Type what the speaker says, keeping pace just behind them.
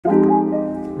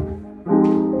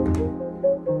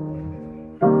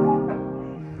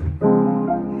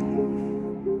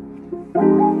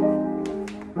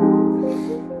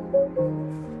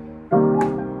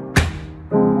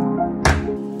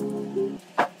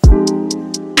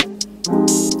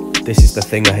this is the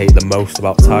thing I hate the most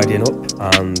about tidying up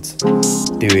and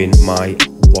doing my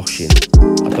washing.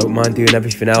 I don't mind doing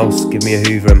everything else, give me a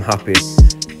hoover, I'm happy.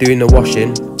 Doing the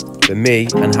washing, for me,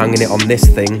 and hanging it on this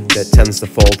thing that tends to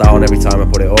fall down every time I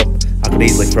put it up, I could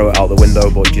easily throw it out the window,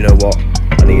 but do you know what?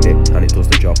 I need it, and it does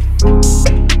the job.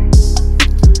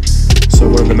 So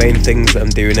one of the main things that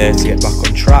I'm doing here to get back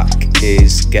on track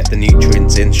is get the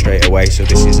nutrients in straight away. So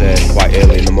this is quite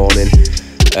early in the morning.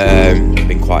 I've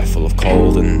been quite full of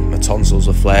cold and my tonsils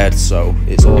are flared, so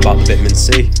it's all about the vitamin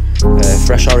C.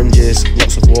 Fresh oranges,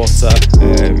 lots of water.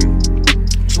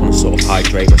 Just want to sort of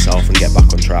hydrate myself and get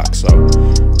back on track. So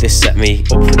this set me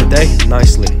up for the day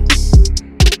nicely.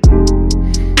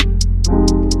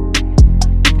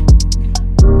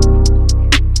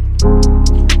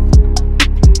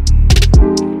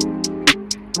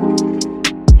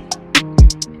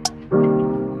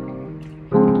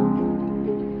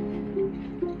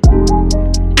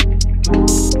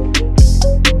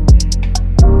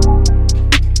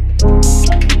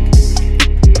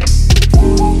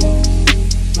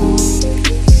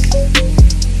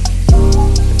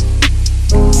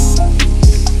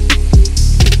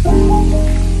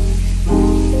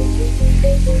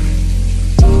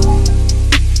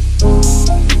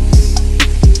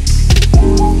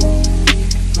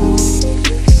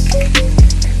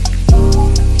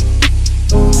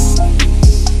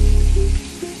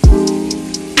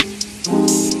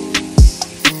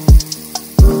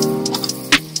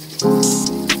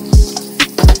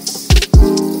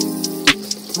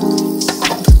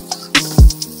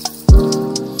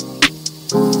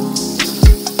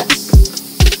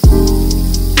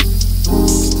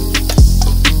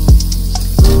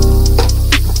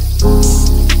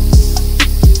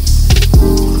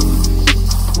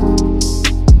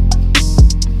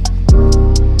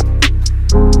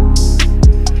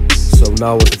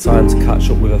 Now is the time to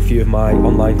catch up with a few of my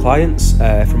online clients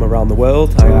from around the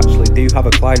world. I actually do have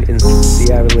a client in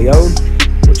Sierra Leone,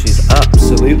 which is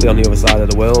absolutely on the other side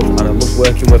of the world, and I love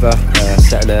working with her,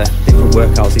 setting her different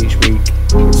workouts each week.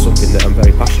 It's something that I'm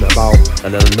very passionate about.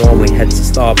 And then I normally head to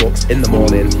Starbucks in the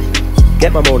morning,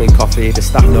 get my morning coffee, the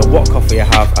staff know what coffee I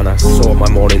have, and I sort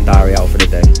my morning diary out for the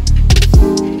day.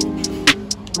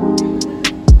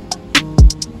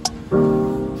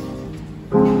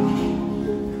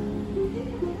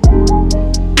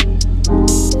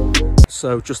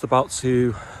 So just about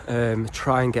to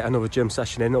try and get another gym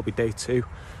session in. It'll be day 2.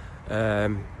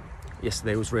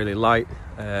 Yesterday was really light.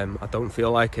 I don't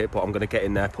feel like it, but I'm going to get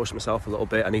in there, push myself a little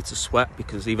bit. I need to sweat,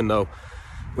 because even though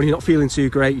when you're not feeling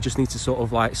too great, you just need to sort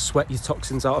of like sweat your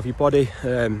toxins out of your body.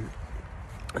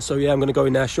 So yeah, I'm going to go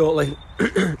in there shortly.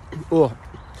 Oh,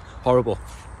 horrible.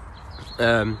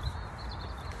 Yeah,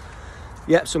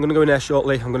 so I'm going to go in there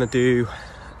shortly. I'm going to do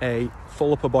a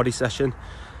full upper body session,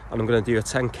 and I'm going to do a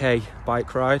 10k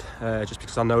bike ride, just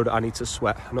because I know that I need to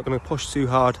sweat. I'm not going to push too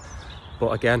hard, but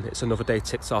again, it's another day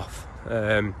ticked off.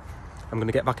 I'm going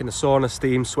to get back in the sauna,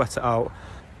 steam, sweat it out.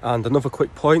 And another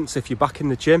quick point, if you're back in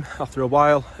the gym after a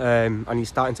while and you're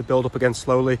starting to build up again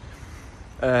slowly,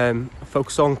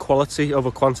 focus on quality over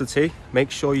quantity.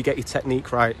 Make sure you get your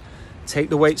technique right. Take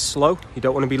the weights slow. You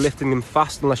don't want to be lifting them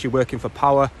fast unless you're working for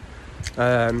power.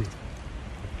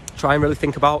 Try and really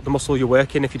think about the muscle you're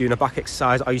working. If you're doing a back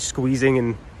exercise, are you squeezing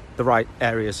in the right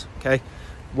areas? Okay,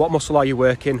 what muscle are you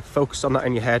working? Focus on that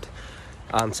in your head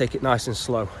and take it nice and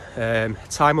slow.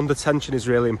 Time under tension is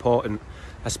really important,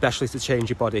 especially to change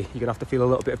your body. You're gonna have to feel a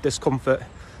little bit of discomfort,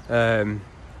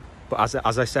 but as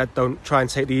I said, don't try and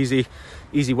take the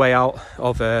easy way out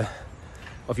of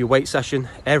your weight session.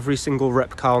 Every single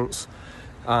rep counts,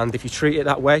 and if you treat it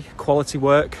that way, quality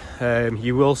work,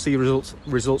 you will see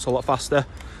results a lot faster.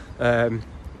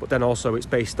 But then also it's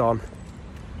based on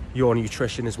your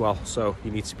nutrition as well, so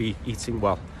you need to be eating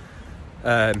well.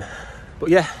 But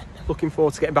yeah, looking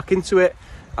forward to getting back into it,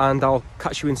 and I'll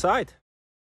catch you inside.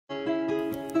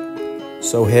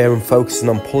 So here I'm focusing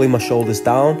on pulling my shoulders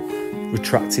down,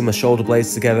 retracting my shoulder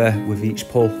blades together with each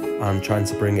pull, and trying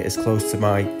to bring it as close to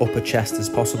my upper chest as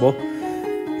possible.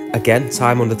 Again,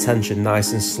 time under tension,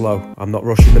 nice and slow. I'm not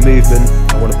rushing the movement.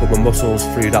 I want to put my muscles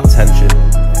through that tension.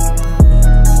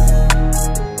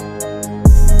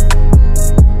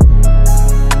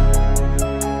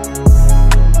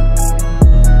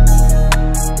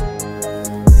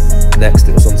 Next,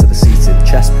 it was onto the seated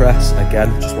chest press.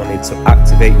 Again, just wanted to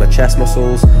activate my chest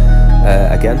muscles.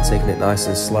 Again, taking it nice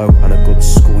and slow, and a good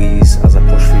squeeze as I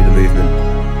push through the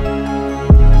movement.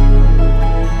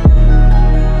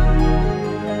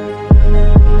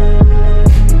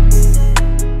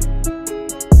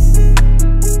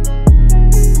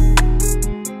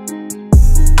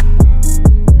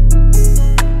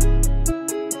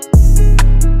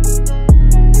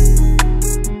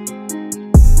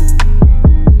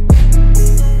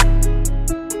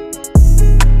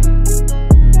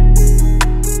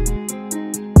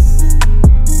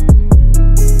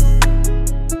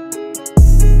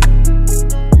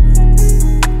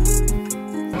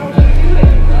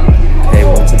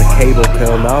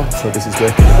 now. So this is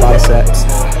working the biceps.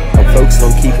 I'm focusing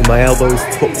on keeping my elbows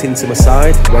tucked into my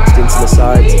side, wedged into my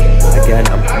sides. Again,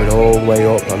 I'm coming all the way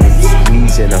up, I'm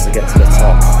squeezing as I get to the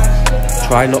top.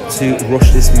 Try not to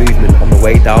rush this movement. On the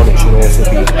way down, it should also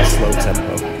be a slow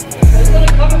tempo.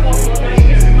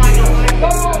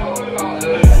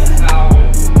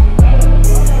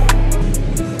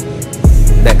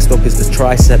 Next up is the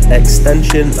tricep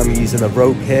extension. I'm using a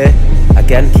rope here.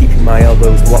 Again, keeping my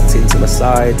elbows locked into my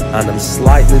side, and I'm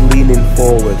slightly leaning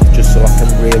forward just so I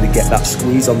can really get that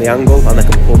squeeze on the angle, and I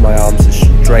can pull my arms as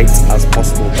straight as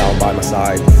possible down by my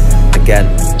side. Again,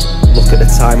 look at the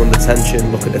time under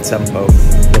tension, look at the tempo.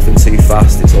 Nothing too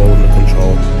fast, it's all under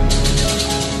control.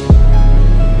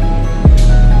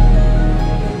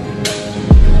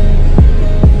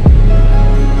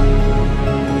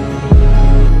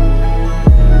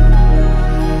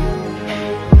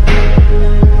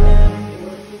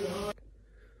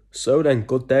 So then,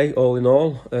 good day all in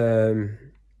all.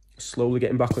 Slowly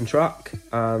getting back on track,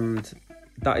 and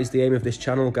that is the aim of this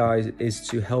channel, guys, is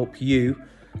to help you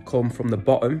come from the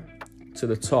bottom to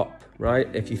the top, right?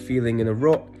 If you're feeling in a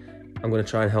rut, I'm going to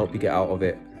try and help you get out of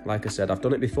it. Like I said, I've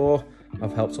done it before,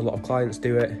 I've helped a lot of clients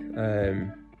do it,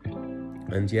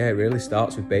 and yeah, it really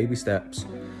starts with baby steps.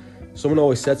 Someone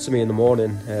always said to me in the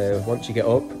morning, once you get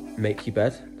up, make your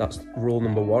bed. That's rule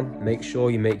number one. Make sure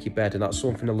you make your bed, and that's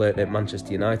something I learned at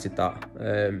Manchester United. That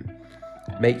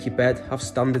make your bed, have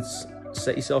standards,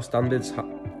 set yourself standards,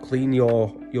 clean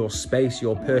your space,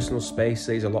 your personal space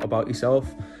says a lot about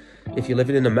yourself. If you're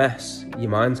living in a mess,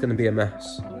 your mind's going to be a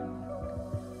mess,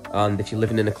 and if you're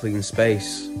living in a clean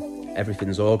space,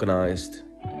 everything's organised.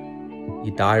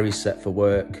 Your diary's set for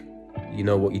work. You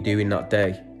know what you're doing that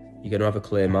day. You're going to have a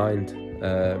clear mind.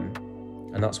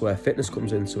 And that's where fitness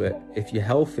comes into it. If you're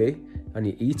healthy and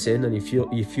you're eating and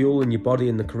you're fueling your body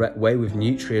in the correct way with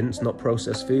nutrients, not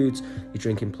processed foods, you're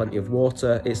drinking plenty of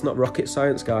water. It's not rocket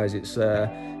science, guys. It's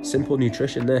simple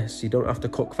nutrition, this. You don't have to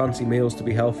cook fancy meals to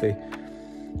be healthy.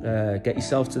 Get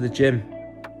yourself to the gym.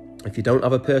 If you don't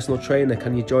have a personal trainer,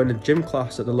 can you join a gym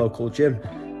class at the local gym?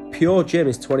 Pure Gym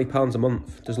is £20 a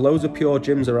month. There's loads of Pure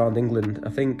Gyms around England. I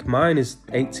think mine is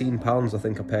 £18, I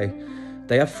think I pay.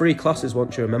 They have free classes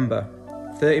once you're a member.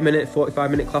 30-minute,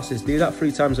 45-minute classes. Do that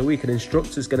 3 times a week. An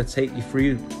instructor's going to take you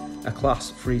through a class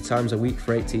 3 times a week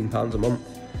for £18 a month.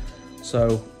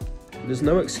 So there's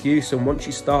no excuse, and once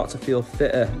you start to feel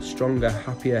fitter, stronger,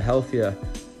 happier, healthier,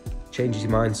 changes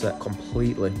your mindset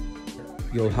completely.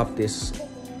 You'll have this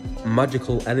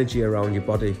magical energy around your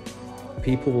body.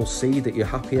 People will see that you're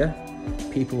happier.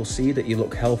 People will see that you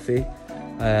look healthy.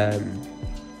 And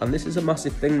this is a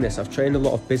massive thing, this. I've trained a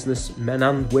lot of business men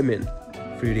and women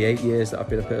through the 8 years that I've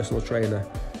been a personal trainer,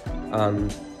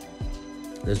 and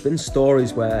there's been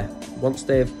stories where once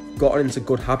they've gotten into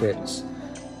good habits,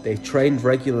 they've trained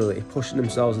regularly, pushing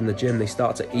themselves in the gym, they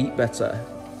start to eat better,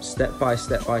 step by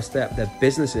step by step. Their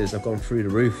businesses have gone through the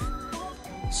roof.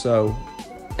 So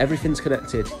everything's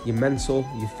connected, your mental,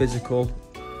 your physical,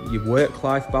 your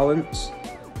work-life balance,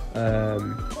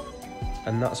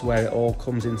 and that's where it all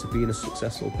comes into being a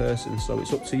successful person. So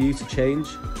it's up to you to change.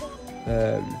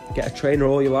 Get a trainer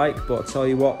all you like, but I tell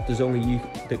you what, there's only you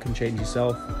that can change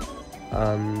yourself,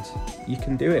 and you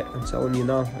can do it. I'm telling you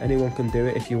now, anyone can do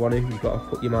it if you want to. You've got to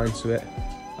put your mind to it,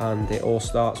 and it all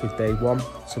starts with day one,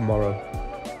 tomorrow.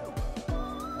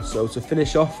 So to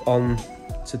finish off on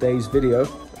today's video,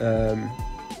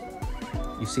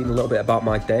 you've seen a little bit about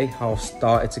my day, how I've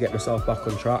started to get myself back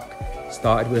on track.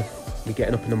 Started with me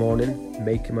getting up in the morning,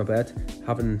 making my bed,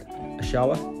 having a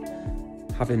shower,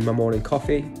 having my morning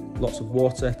coffee, lots of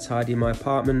water, tidying my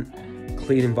apartment,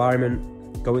 clean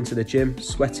environment, going to the gym,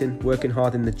 sweating, working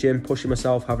hard in the gym, pushing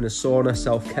myself, having a sauna,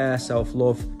 self-care,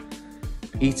 self-love,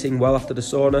 eating well after the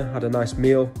sauna, had a nice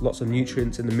meal, lots of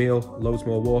nutrients in the meal, loads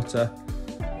more water,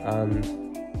 and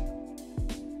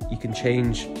you can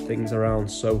change things around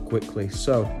so quickly.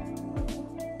 So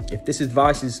if this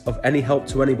advice is of any help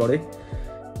to anybody,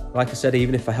 like I said,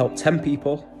 even if I help 10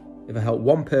 people, if I help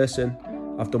 1 person,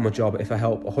 I've done my job. If I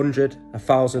help 100,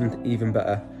 1,000, even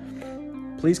better.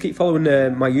 Please keep following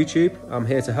my YouTube. I'm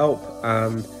here to help.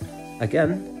 And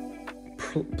again,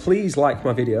 please like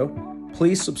my video.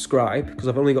 Please subscribe, because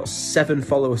I've only got 7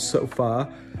 followers so far,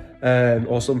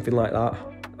 or something like that.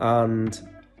 And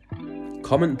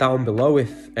comment down below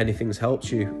if anything's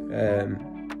helped you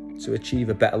to achieve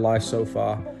a better life so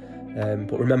far.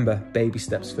 But remember, baby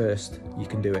steps first. You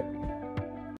can do it.